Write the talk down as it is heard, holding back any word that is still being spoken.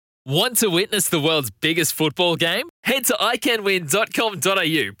Want to witness the world's biggest football game? Head to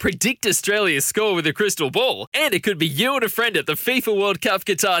iCanWin.com.au, predict Australia's score with a crystal ball, and it could be you and a friend at the FIFA World Cup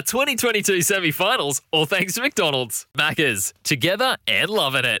Qatar 2022 semi-finals, all thanks to McDonald's. Maccas, together and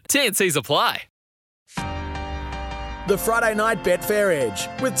loving it. TNCs apply. The Friday Night Betfair Edge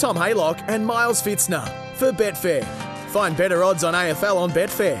with Tom Haylock and Miles Fitzner for Betfair. Find better odds on AFL on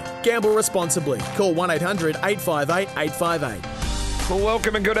Betfair. Gamble responsibly. Call 1-800-858-858. Well,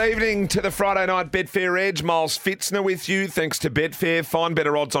 welcome and good evening to the Friday Night Betfair Edge. Miles Fitzner with you. Thanks to Betfair. Find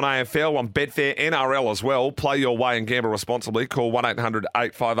better odds on AFL, on Betfair, NRL as well. Play your way and gamble responsibly. Call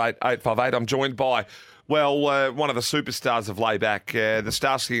 1-800-858-858. I'm joined by, one of the superstars of Layback, the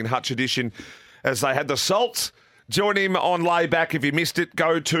Starsky and Hutch edition, as they had the Salts. Join him on Layback. If you missed it,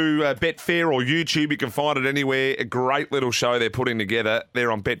 go to Betfair or YouTube. You can find it anywhere. A great little show they're putting together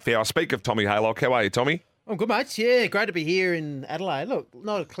there on Betfair. I speak of Tommy Haylock. How are you, Tommy? I'm good, mate. Yeah, great to be here in Adelaide. Look,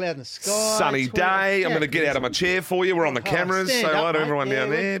 not a cloud in the sky. Sunny day. I'm going to get out of my chair for you. We're on the cameras. Say hello to everyone down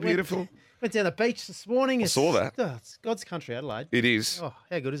there. Beautiful. Went down the beach this morning. I saw that. It's God's country, Adelaide. It is. Oh,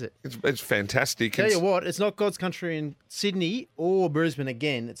 how good is it? It's fantastic. Tell you what, it's not God's country in Sydney or Brisbane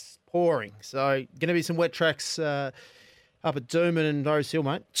again. It's pouring. So, going to be some wet tracks up at Doomben and Norris Hill,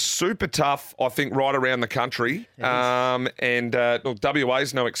 mate. Super tough, I think, right around the country. WA's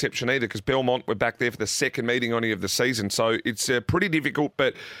no exception either, because Belmont were back there for the second meeting only of the season. So it's pretty difficult,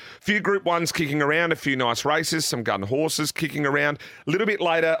 but a few Group 1s kicking around, a few nice races, some gun horses kicking around. A little bit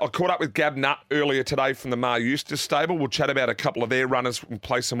later, I caught up with Gab Nutt earlier today from the Mar Eustace stable. We'll chat about a couple of their runners and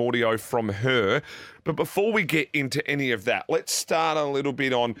play some audio from her. But before we get into any of that, let's start a little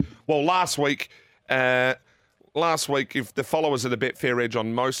bit on, last week, if the followers of the Betfair Edge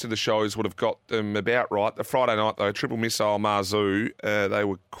on most of the shows would have got them about right, the Friday night, though, Triple Missile Marzoo, they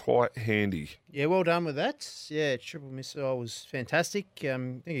were quite handy. Yeah, well done with that. Yeah, Triple Missile was fantastic. I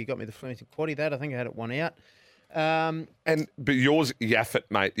think he got me the Flemington Quaddie that. I think I had it one out. But yours, Yaffet,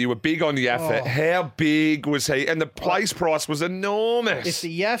 mate. You were big on Yaffet. Oh. How big was he? And the place price was enormous. If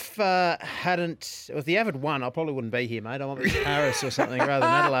the Yaff if the Yaff had won, I probably wouldn't be here, mate. I might be in Paris or something rather than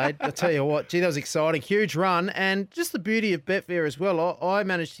Adelaide. I'll tell you what, that was exciting. Huge run. And just the beauty of Betfair as well. I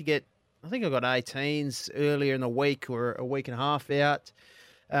managed to get, I think I got 18s earlier in the week or a week and a half out.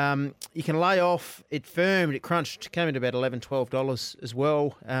 You can lay off. It firmed, it crunched, came in about $11, $12 as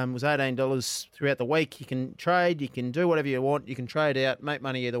well. It was $18 throughout the week. You can trade, you can do whatever you want. You can trade out, make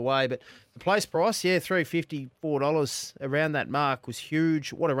money either way. But the place price, $3.50, $4 around that mark was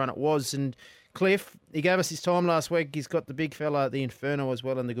huge. What a run it was. And Cliff, he gave us his time last week. He's got the big fella, the Inferno as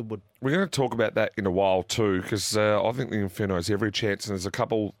well, and the Goodwood. We're going to talk about that in a while too, because I think the Inferno has every chance, and there's a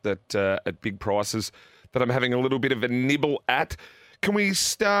couple that at big prices that I'm having a little bit of a nibble at. Can we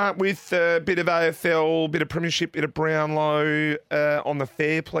start with a bit of AFL, bit of Premiership, bit of Brownlow on the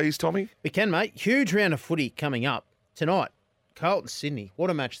fair, please, Tommy? We can, mate. Huge round of footy coming up tonight. Carlton-Sydney. What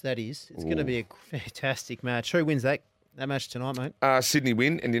a match that is. It's going to be a fantastic match. Who wins that match tonight, mate? Sydney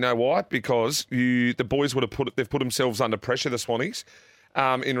win, and you know why? Because the boys they've put themselves under pressure, the Swannies,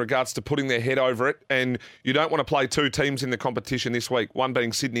 in regards to putting their head over it, and you don't want to play two teams in the competition this week, one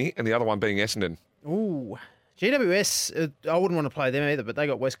being Sydney and the other one being Essendon. Ooh. GWS, I wouldn't want to play them either, but they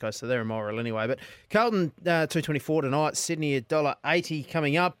got West Coast, so they're immoral anyway. But Carlton, $2.24 tonight. Sydney, $1.80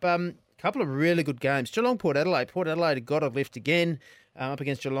 coming up. Couple of really good games. Geelong, Port Adelaide. Port Adelaide have got a lift again up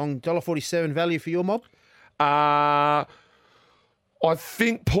against Geelong. $1.47 value for your mob? I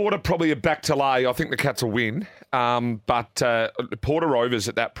think Port are probably a back to lay. I think the Cats will win. But Port are overs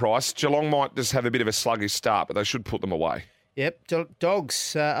at that price. Geelong might just have a bit of a sluggish start, but they should put them away. Yep,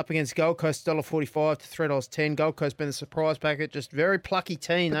 Dogs up against Gold Coast, $1.45 to $3.10. Gold Coast been the surprise packet, just very plucky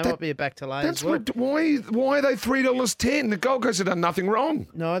team. They might be a back to lay as well. Why are they $3.10? The Gold Coast have done nothing wrong.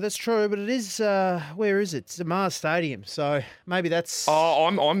 No, that's true, but it is, where is it? It's the Mars Stadium, so maybe that's...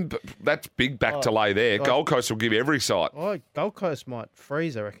 That's big back to lay there. Gold Coast will give every sight. Gold Coast might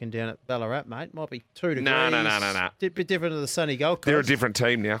freeze, I reckon, down at Ballarat, mate. Might be 2 degrees. No. Bit different to the sunny Gold Coast. They're a different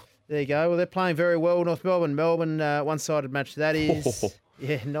team now. There you go. Well, they're playing very well. North Melbourne, one-sided match that is.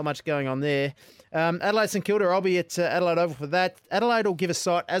 Yeah, not much going on there. Adelaide St Kilda, I'll be at Adelaide Oval for that. Adelaide will give a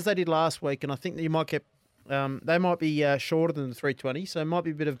sight, as they did last week, and I think that you might get... they might be shorter than the 320, so it might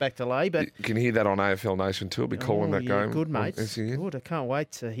be a bit of back delay. But you can hear that on AFL Nation too. I'll be calling that game. Good, mate. Good. I can't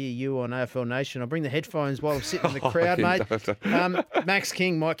wait to hear you on AFL Nation. I'll bring the headphones while I'm sitting in the crowd, mate. Max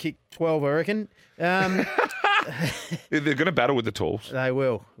King might kick 12, I reckon. They're going to battle with the tools. They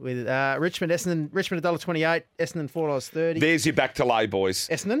will. With Richmond $1.28, Essendon $4.30. There's your back to lay, boys.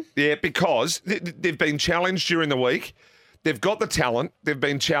 Essendon? Yeah, because they've been challenged during the week. They've got the talent. They've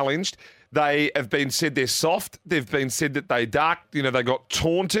been challenged. They have been said they're soft. They've been said that they ducked. You know, they got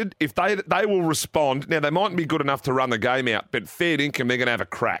taunted. If they will respond. Now, they mightn't be good enough to run the game out, but fair income, they're going to have a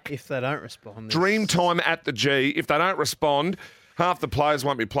crack. If they don't respond. Dream time at the G. If they don't respond, half the players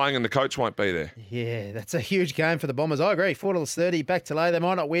won't be playing and the coach won't be there. Yeah, that's a huge game for the Bombers. I agree. $4.30 back to lay. They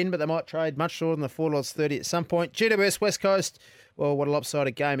might not win, but they might trade much shorter than the $4.30 at some point. GWS West Coast. Well, what a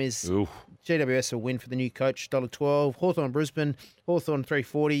lopsided game is. Ooh. GWS will win for the new coach, $1.12. Hawthorn Brisbane, Hawthorn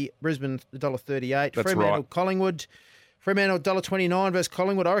 $3.40, Brisbane $1.38. That's Fremantle right. Collingwood, Fremantle $1.29 versus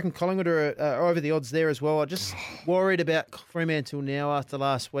Collingwood. I reckon Collingwood are over the odds there as well. I'm just worried about Fremantle now after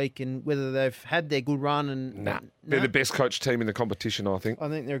last week and whether they've had their good run. And They're the best coached team in the competition, I think. I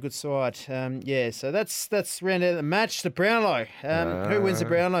think they're a good side. So that's round out the match. The Brownlow. Who wins the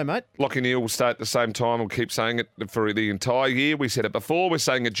Brownlow, mate? Lachie Neale will stay at the same time. We'll keep saying it for the entire year. We said it before, we're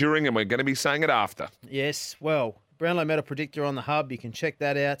saying it during, and we're going to be saying it after. Yes, well, Brownlow Medal Predictor on the hub. You can check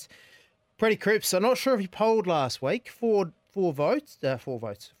that out. Freddie Cripps, I'm not sure if he polled last week. $4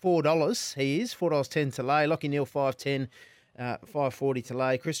 he is. $4.10 to lay. Lachie Neale, $5.10. $5.40 to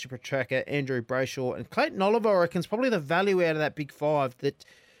lay. Christopher Tracker, Andrew Brayshaw, and Clayton Oliver, I reckon, is probably the value out of that big five that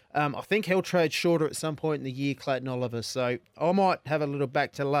I think he'll trade shorter at some point in the year, Clayton Oliver. So I might have a little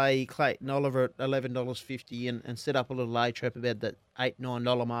back to lay Clayton Oliver at $11.50 and set up a little lay trap about that $8,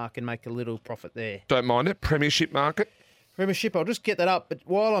 $9 mark and make a little profit there. Don't mind it. Premiership market. Premiership, I'll just get that up. But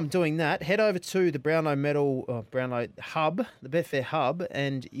while I'm doing that, head over to the Brownlow Hub, the Betfair Hub,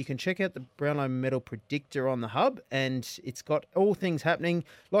 and you can check out the Brownlow Medal Predictor on the Hub, and it's got all things happening.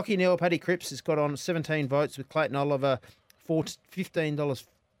 Lachie Neale, Paddy Cripps has got on 17 votes with Clayton Oliver,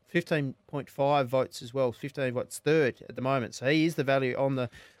 $15.5 votes as well. 15 votes third at the moment. So he is the value on the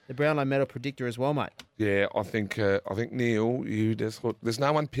Brownlow Medal Predictor as well, mate. Yeah, I think Neale, there's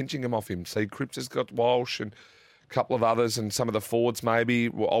no one pinching him off him. See, Cripps has got Walsh and couple of others and some of the forwards maybe.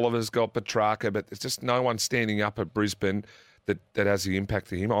 Well, Oliver's got Petrarca, but there's just no one standing up at Brisbane that has the impact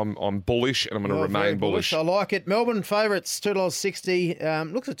to him. I'm bullish and I'm going to remain bullish. I like it. Melbourne favourites,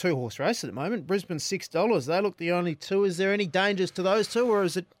 $2.60. Looks a two-horse race at the moment. Brisbane, $6. They look the only two. Is there any dangers to those two, or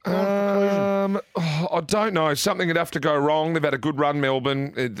is it I don't know. Something would have to go wrong. They've had a good run,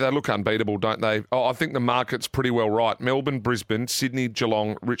 Melbourne. They look unbeatable, don't they? I think the market's pretty well right. Melbourne, Brisbane, Sydney,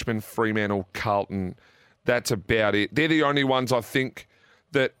 Geelong, Richmond, Fremantle, Carlton. That's about it. They're the only ones I think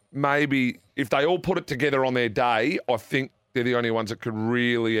that maybe if they all put it together on their day, I think they're the only ones that could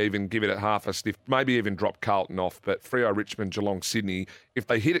really even give it a half a sniff, maybe even drop Carlton off. But Freo, Richmond, Geelong, Sydney, if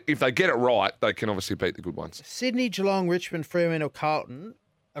they get it right, they can obviously beat the good ones. Sydney, Geelong, Richmond, Fremantle, Carlton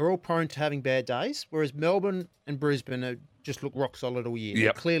are all prone to having bad days, whereas Melbourne and Brisbane just look rock solid all year. Yep.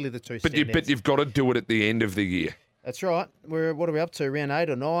 They're clearly the two standouts. But you've got to do it at the end of the year. That's right. What are we up to? Around 8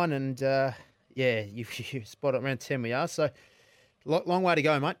 or 9, and you spot it around 10 we are. So, long way to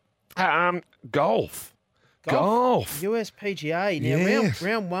go, mate. Golf. US PGA. Now, yes.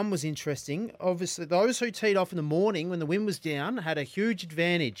 round one was interesting. Obviously, those who teed off in the morning when the wind was down had a huge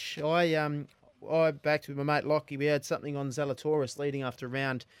advantage. I backed with my mate Lockie. We had something on Zalatoris leading after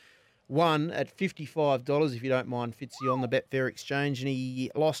round one at $55, if you don't mind, Fitzy, on the Betfair exchange, and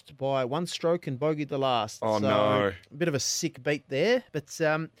he lost by one stroke and bogeyed the last. Oh, no. A bit of a sick beat there, but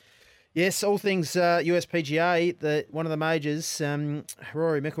yes, all things USPGA, one of the majors,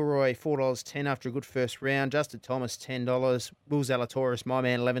 Rory McIlroy, $4.10 after a good first round. Justin Thomas, $10. Will Zalatoris, my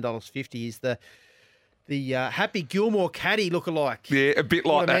man, $11.50 is the Happy Gilmore caddy lookalike. Yeah, a bit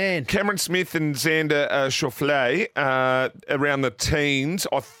like that. Man. Cameron Smith and Xander Schauffele around the teens.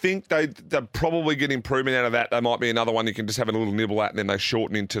 I think they'll probably get improvement out of that. They might be another one you can just have a little nibble at, and then they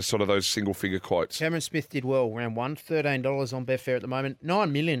shorten into sort of those single-figure quotes. Cameron Smith did well, round one, $13 on Betfair at the moment.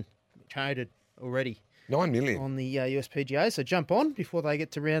 $9 million traded already. $9 million. On the USPGA. So jump on before they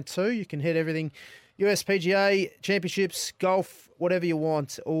get to round two. You can hit everything USPGA, championships, golf, whatever you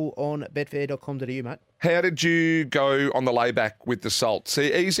want, all on betfair.com.au, mate. How did you go on the layback with the Salt?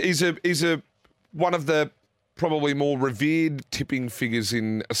 See, he's one of the probably more revered tipping figures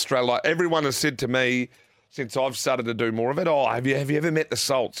in Australia. Everyone has said to me since I've started to do more of it, have you ever met the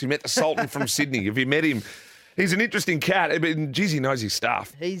Salts? You met the Sultan from Sydney. Have you met him? He's an interesting cat. But geez, he knows his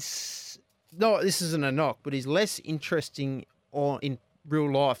stuff. This isn't a knock, but he's less interesting in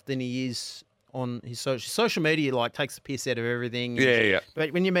real life than he is on his social media. Like, takes the piss out of everything. Yeah.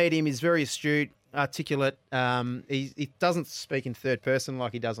 But when you meet him, he's very astute. articulate. He doesn't speak in third person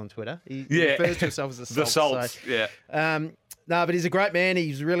like he does on Twitter. He Yeah. refers to himself as the The Salts. Salts, yeah. No, but he's a great man.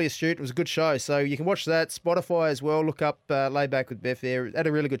 He's really astute. It was a good show. So you can watch that. Spotify as well. Look up Lay Back with Betfair. Had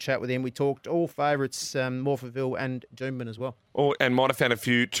a really good chat with him. We talked all favourites, Morphettville and Doomben as well. Oh, and might have found a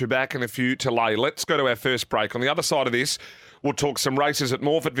few to back and a few to lay. Let's go to our first break. On the other side of this, we'll talk some races at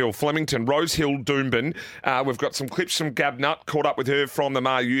Morphettville, Flemington, Rosehill, Doomben. We've got some clips from Gab Nutt, caught up with her from the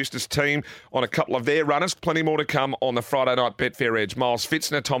Mar Eustace team on a couple of their runners. Plenty more to come on the Friday night Betfair Edge. Miles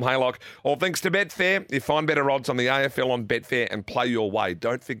Fitzner, Tom Haylock. All thanks to Betfair. You find better odds on the AFL on Betfair and play your way.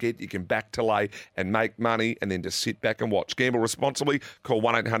 Don't forget you can back to lay and make money and then just sit back and watch. Gamble responsibly. Call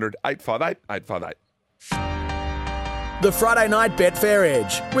 1-800-858-858. The Friday night Betfair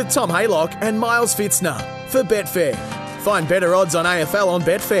Edge with Tom Haylock and Miles Fitzner for Betfair. Find better odds on AFL on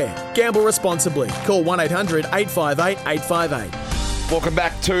Betfair. Gamble responsibly. Call 1-800-858-858. Welcome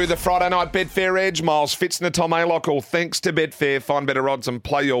back to the Friday night Betfair Edge. Miles Fitzner, Tom Haylock, all thanks to Betfair. Find better odds and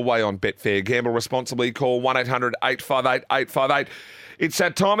play your way on Betfair. Gamble responsibly. Call 1-800-858-858. It's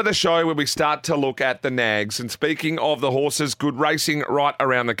that time of the show where we start to look at the nags. And speaking of the horses, good racing right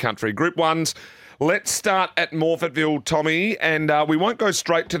around the country. Group 1s. Let's start at Morphettville, Tommy, and we won't go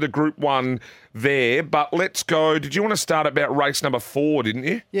straight to the Group 1 there, but let's go. Did you want to start about race number 4, didn't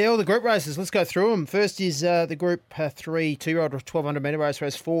you? Yeah, all the group races. Let's go through them. First is the Group 3 2-year-old 1,200 metre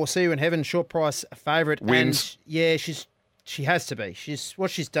race 4. See You in Heaven, short price favourite. Wins. And yeah, she has to be.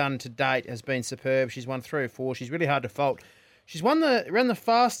 What she's done to date has been superb. She's won 3 or 4. She's really hard to fault. She's ran the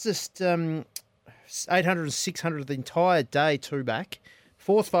fastest 800 and 600 of the entire day, 2 back.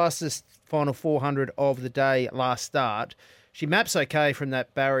 4th fastest final 400 of the day last start. She maps okay from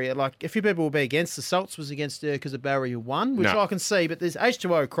that barrier. Like, a few people will be against. The Salts was against her because of barrier 1, which I can see. But there's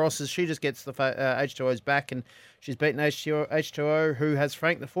H2O crosses. She just gets the H2O's back, and she's beaten H2O, who has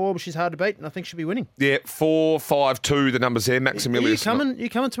Frank the 4, but she's hard to beat, and I think she'll be winning. Yeah, 4, 5, 2, the numbers there. Maximilius. You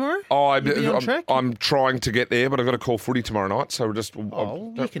coming tomorrow? I'm trying to get there, but I've got to call footy tomorrow night, so we'll just...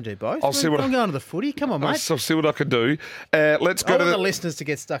 we can do both. I'll see what I'm going to the footy. Come on, mate. I'll see what I can do. Let's go I to want the listeners to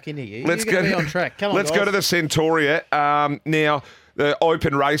get stuck into you. Let's You're going to be on track. Come on, let's go to the Centauria. Now, the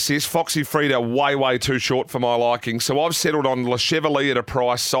open race is Foxy Frida way too short for my liking. So I've settled on Le Chevalier at a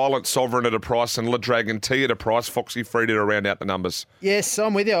price, Silent Sovereign at a price, and Le Dragon T at a price. Foxy Frida to round out the numbers. Yes,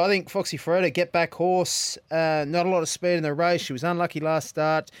 I'm with you. I think Foxy Frida, get back horse, not a lot of speed in the race. She was unlucky last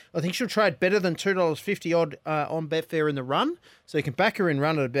start. I think she'll trade better than $2.50 odd on Betfair in the run. So you can back her in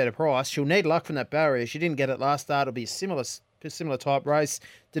run at a better price. She'll need luck from that barrier. She didn't get it last start. It'll be a similar type race.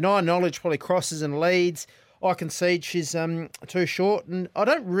 Deny Knowledge probably crosses and leads. I concede she's too short, and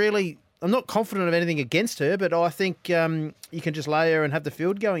I'm not confident of anything against her, but I think you can just lay her and have the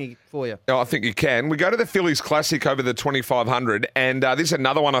field going for you. I think you can. We go to the Phillies Classic over the 2,500, and this is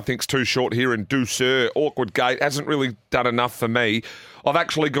another one I think's too short here in Douceur. Awkward Gate hasn't really done enough for me. I've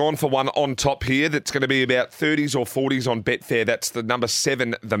actually gone for one on top here that's going to be about 30s or 40s on Betfair. That's the number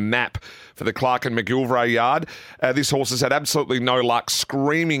 7, The Map, for the Clark and McGilvray yard. This horse has had absolutely no luck,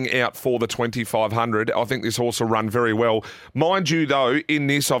 screaming out for the 2,500. I think this horse will run very well. Mind you, though, in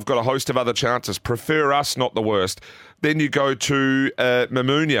this I've got a host of other chances. Prefer Us, not the worst. Then you go to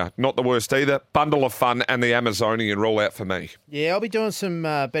Mamounia, not the worst either. Bundle of Fun and the Amazonian roll out for me. Yeah, I'll be doing some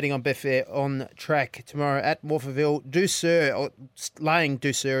betting on Betfair on track tomorrow at Morphettville. Douceur, laying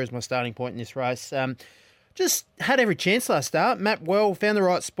Douceur as my starting point in this race. Just had every chance last start. Mapped well, found the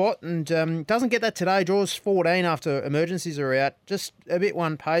right spot, and doesn't get that today. Draws 14 after emergencies are out. Just a bit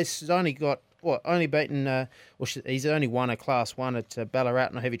one pace. He's only got... only beaten, he's only won a Class 1 at Ballarat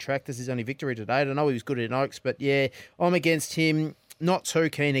on a heavy track. This is his only victory today. I know he was good in Oaks, but yeah, I'm against him. Not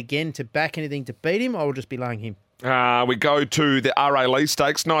too keen again to back anything to beat him. I will just be laying him. We go to the R.A. Lee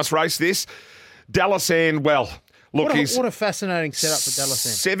Stakes. Nice race, this. Dallasan, look, what a fascinating setup for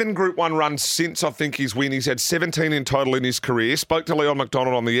Dallasan. 7 Group 1 runs since I think his win. He's had 17 in total in his career. Spoke to Leon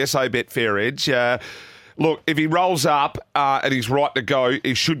McDonald on the SA Betfair Edge. Look, if he rolls up and he's right to go,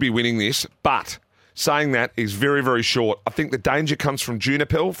 he should be winning this. But saying that, he's very, very short. I think the danger comes from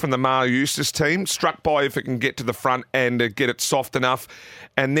Juniper from the Mar Eustace team. Struck by if it can get to the front and get it soft enough.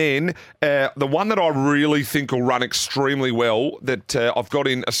 And then the one that I really think will run extremely well, that I've got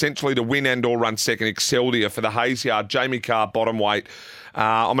in essentially to win and or run second, Exceldia for the Hayes Yard, Jamie Carr, bottom weight.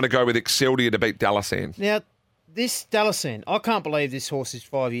 I'm going to go with Exceldia to beat Dallasan. Now, this Dallasan, I can't believe this horse is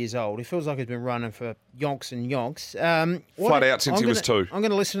 5 years old. It feels like he's been running for yonks and yonks. Flat out since he was 2. I'm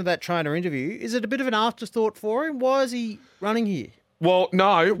going to listen to that trainer interview. Is it a bit of an afterthought for him? Why is he running here? Well,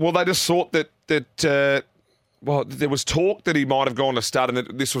 no. Well, they just thought that Well, there was talk that he might have gone to stud and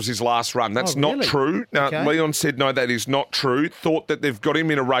that this was his last run. That's not really? true. Now, Okay. Leon said, no, that is not true. Thought that they've got him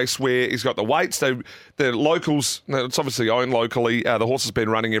in a race where he's got the weights. The locals, it's obviously owned locally. The horse has been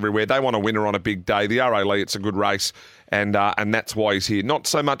running everywhere. They want a winner on a big day. The RA Lee, it's a good race, and that's why he's here. Not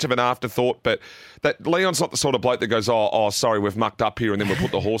so much of an afterthought, but that Leon's not the sort of bloke that goes, oh, sorry, we've mucked up here, and then we'll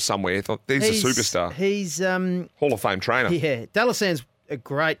put the horse somewhere. I thought, he's a superstar. He's Hall of Fame trainer. Yeah, Dalassan's a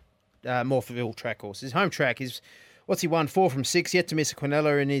great Morphettville track horse. His home track is, what's he won? 4 from 6, yet to miss a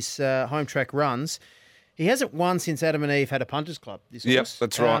Quinella in his home track runs. He hasn't won since Adam and Eve had a punters club. This horse. Yep,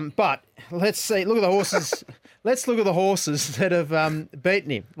 that's right. But let's see. Look at the horses. Let's look at the horses that have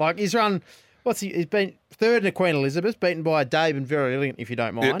beaten him. Like he's run. He's been third in a Queen Elizabeth, beaten by a Dave and Very Elegant, if you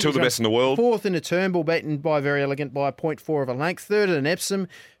don't mind. Yeah, two of the best in the world. Fourth in a Turnbull, beaten by Very Elegant by 0.4 of a length. Third in an Epsom.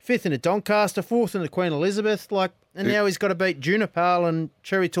 Fifth in a Doncaster. Fourth in the Queen Elizabeth. And now he's got to beat Juniper and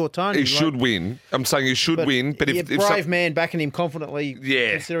Cherry Tortoni. He should win. I'm saying he should win. But if brave man backing him confidently,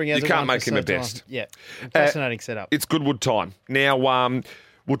 yeah, considering he you hasn't can't won make for him so the best. time. Yeah, fascinating setup. It's Goodwood time. Now,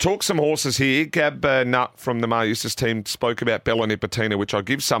 we'll talk some horses here. Gab Nutt from the Mar Eustace team spoke about Bella Nipotina, which I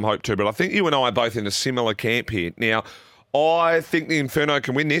give some hope to, but I think you and I are both in a similar camp here. Now, I think the Inferno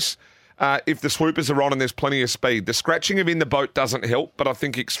can win this. If the swoopers are on and there's plenty of speed. The scratching of In the Boat doesn't help, but I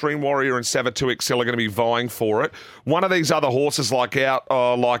think Extreme Warrior and Sava 2XL are going to be vying for it. One of these other horses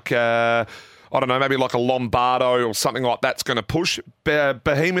I don't know, maybe like a Lombardo or something like that's going to push.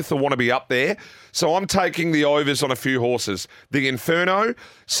 Behemoth will want to be up there. So I'm taking the overs on a few horses. The Inferno,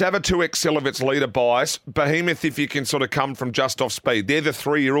 Sava 2XL of its leader bias, Behemoth if you can sort of come from just off speed. They're the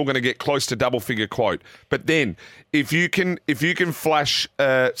three you're all going to get close to double figure quote. But then if you can flash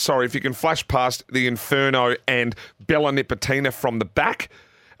past the Inferno and Bella Nipotina from the back,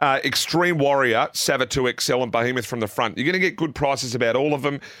 Extreme Warrior, Sava 2XL and Behemoth from the front. You're going to get good prices about all of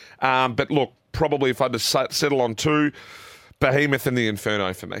them. But look, probably if I had to settle on two, Behemoth and the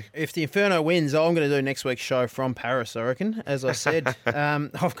Inferno for me. If the Inferno wins, I'm going to do next week's show from Paris, I reckon. As I said, I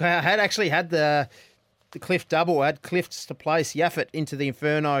had the Cliff double. I had Cliffs to place Yaffet into the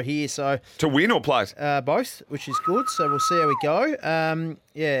Inferno here. So to win or place? Both, which is good. So we'll see how we go.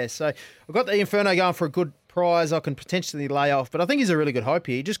 So I've got the Inferno going for a good prize I can potentially lay off, but I think he's a really good hope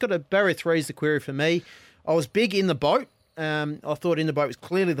here. You just got a barrier 3 is the query for me. I was big In the Boat. I thought In the Boat was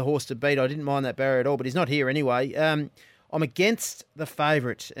clearly the horse to beat. I didn't mind that barrier at all, but he's not here anyway. I'm against the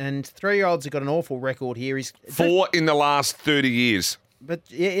favourite, and 3-year-olds have got an awful record here. He's 4 in the last 30 years. But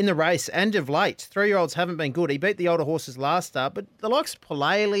yeah, in the race and of late, 3-year-olds haven't been good. He beat the older horses last start, but the likes of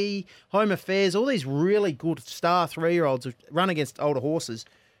Palele, Home Affairs, all these really good star 3-year-olds have run against older horses.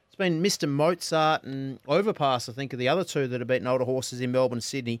 It's been Mr. Mozart and Overpass, I think, are the other two that have beaten older horses in Melbourne and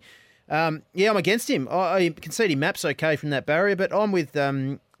Sydney. I'm against him. I concede he maps okay from that barrier, but I'm with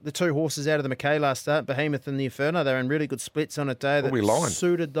the two horses out of the McKay last start, Behemoth and the Inferno. They're in really good splits on a day that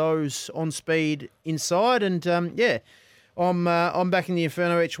suited those on speed inside. And I'm backing the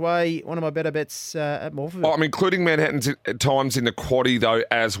Inferno each way. One of my better bets at Morphettville. I'm including Manhattan's at times in the quaddie though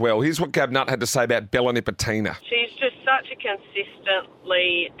as well. Here's what Gab Nutt had to say about Bella Nipotina. She's just such a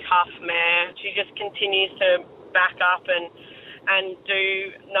consistently tough mare. She just continues to back up and do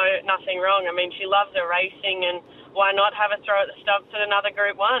nothing wrong. I mean, she loves her racing, and why not have a throw at the stumps at another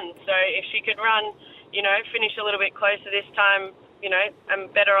Group 1? So if she could run, finish a little bit closer this time, and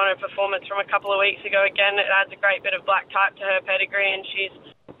better on her performance from a couple of weeks ago, again, it adds a great bit of black type to her pedigree, and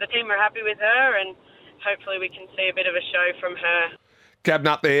the team are happy with her, and hopefully we can see a bit of a show from her. Gab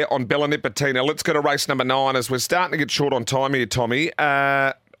Nutt there on Bella Nipotina. Let's go to race number 9 as we're starting to get short on time here, Tommy.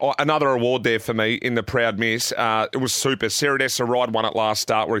 Another award there for me in the Proud Miss. It was super. Seradessa Ride won it last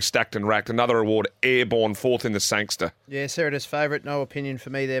start where he stacked and racked. Another award, Airborne, 4th in the Sangster. Yeah, Seradessa favourite. No opinion for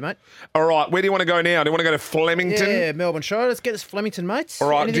me there, mate. All right, where do you want to go now? Do you want to go to Flemington? Yeah, Melbourne Show. Let's get us Flemington, mates. All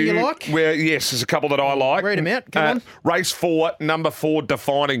right. Anything you like? Well, yes, there's a couple that I like. Read them out. Come on. Race 4, number 4,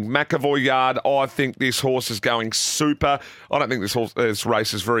 Defining. McAvoy Yard. I think this horse is going super. I don't think this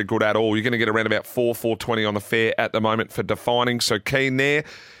race is very good at all. You're going to get around about 4.20 on the fair at the moment for Defining. So keen there.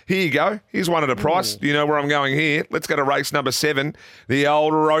 Here you go. Here's one at a price. You know where I'm going here. Let's go to race number 7. The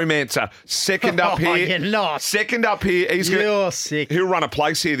Old Romancer. Second up here. You're not. Second up here. You're sick. He'll run a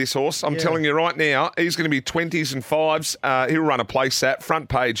place here, this horse. I'm telling you right now. He's going to be 20s and 5s. He'll run a place that. Front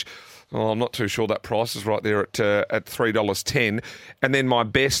page. Oh, I'm not too sure that price is right there at $3.10. And then my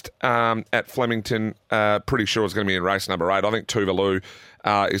best at Flemington, pretty sure is going to be in race number 8. I think Tuvalu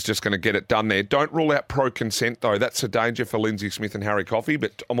is just going to get it done there. Don't rule out Pro Consent, though. That's a danger for Lindsay Smith and Harry Coffey,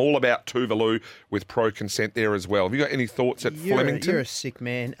 but I'm all about Tuvalu with Pro Consent there as well. Have you got any thoughts at Flemington? You're a sick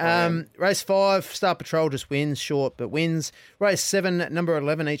man. Race 5, Star Patrol just wins, short, but wins. Race 7, number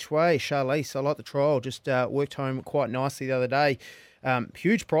 11 each way, Charlize. I like the trial, just worked home quite nicely the other day.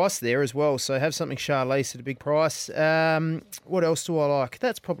 Huge price there as well, so have something Charlize at a big price. What else do I like?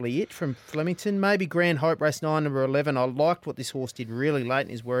 That's probably it from Flemington. Maybe Grand Hope, race 9, number 11. I liked what this horse did really late in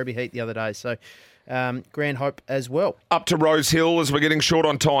his Werribee heat the other day, so Grand Hope as well. Up to Rose Hill as we're getting short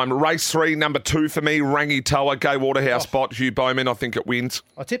on time. Race 3, number 2 for me, Rangi Toa, Gay Waterhouse spot, Hugh Bowman. I think it wins.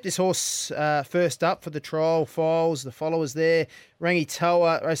 I tipped this horse first up for the trial files, the followers there. Rangi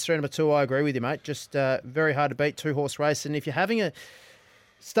Toa, race 3, number 2, I agree with you, mate. Just very hard to beat, 2-horse race. And if you're having a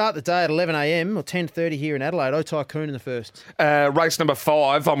start the day at 11 a.m. or 10:30 here in Adelaide, Tycoon in the first. Race number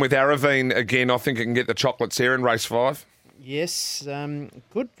 5, I'm with Aravine again. I think it can get the chocolates here in race 5. Yes,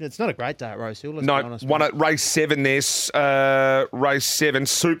 good. It's not a great day at Rose Hill, let's be honest. One at race 7 there. Race 7,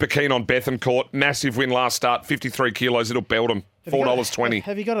 super keen on Bethencourt. Massive win last start, 53 kilos. It'll belt him. $4.20.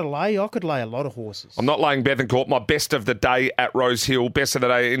 Have you got a lay? I could lay a lot of horses. I'm not laying Bethencourt. My best of the day at Rose Hill, best of the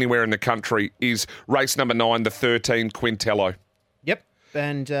day anywhere in the country, is race number 9, the 13, Quintello. Yep,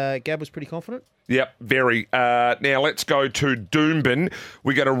 and Gab was pretty confident. Yep, very. Now let's go to Doomben.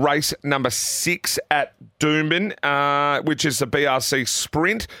 We go to race number 6 at Doomben, which is the BRC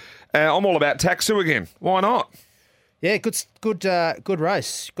Sprint. I'm all about Taxu again. Why not? Yeah, good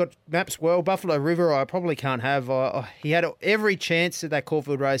race. Got maps well. Buffalo River, I probably can't have. He had every chance at that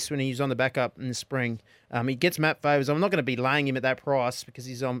Caulfield race when he was on the backup in the spring. He gets map favours. I'm not going to be laying him at that price because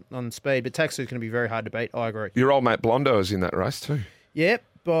he's on speed, but Taxu's going to be very hard to beat. I agree. Your old mate Blondo is in that race too. Yep.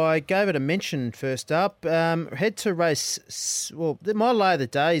 I gave it a mention first up. Head to race... Well, my lay of the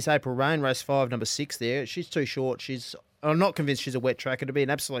day is April Rain, race 5, number 6 there. She's too short. I'm not convinced she's a wet track. It'll be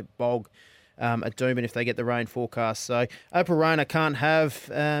an absolute bog at Doomben if they get the rain forecast. So, April Rain, I can't have.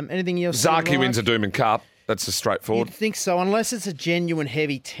 Anything else? Zaki wins a Doomben Cup. That's a straightforward. You'd think so, unless it's a genuine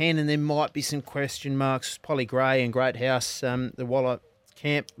heavy 10 and there might be some question marks. Polly Gray and Great House, the Waller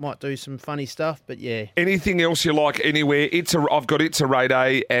camp might do some funny stuff, but yeah. Anything else you like anywhere? I've got It's a Raid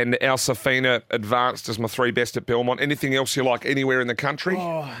A and Alsafina Advanced as my 3 best at Belmont. Anything else you like anywhere in the country?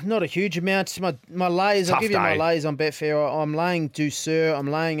 Oh, not a huge amount. My lays, I'll give you my lays on Betfair. I'm laying Douceur.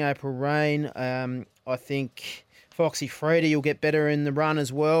 I'm laying April Rain. I think Foxy Freddy will get better in the run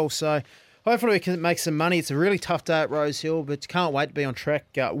as well. So hopefully we can make some money. It's a really tough day at Rose Hill, but can't wait to be on track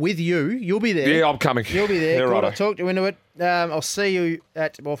with you. You'll be there. Yeah, I'm coming. You'll be there. Yeah, Good, righto. I talked you into it. I'll see you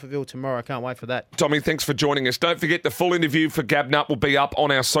at Morphettville tomorrow. I can't wait for that. Tommy, thanks for joining us. Don't forget the full interview for Gab Nutt will be up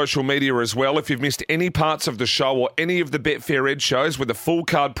on our social media as well. If you've missed any parts of the show or any of the Betfair Edge shows with the full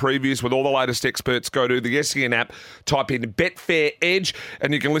card previews with all the latest experts, go to the SEN app, type in Betfair Edge,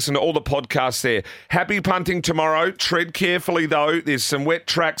 and you can listen to all the podcasts there. Happy punting tomorrow. Tread carefully, though. There's some wet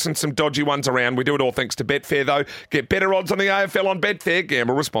tracks and some dodgy ones around. We do it all thanks to Betfair, though. Get better odds on the AFL on Betfair.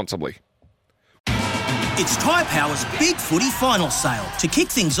 Gamble responsibly. It's Tyre Power's Big Footy Final Sale. To kick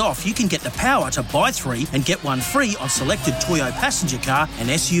things off, you can get the power to buy 3 and get 1 free on selected Toyo passenger car and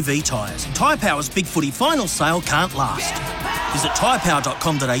SUV tyres. Tyre Power's Big Footy Final Sale can't last. Visit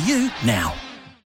tyrepower.com.au now.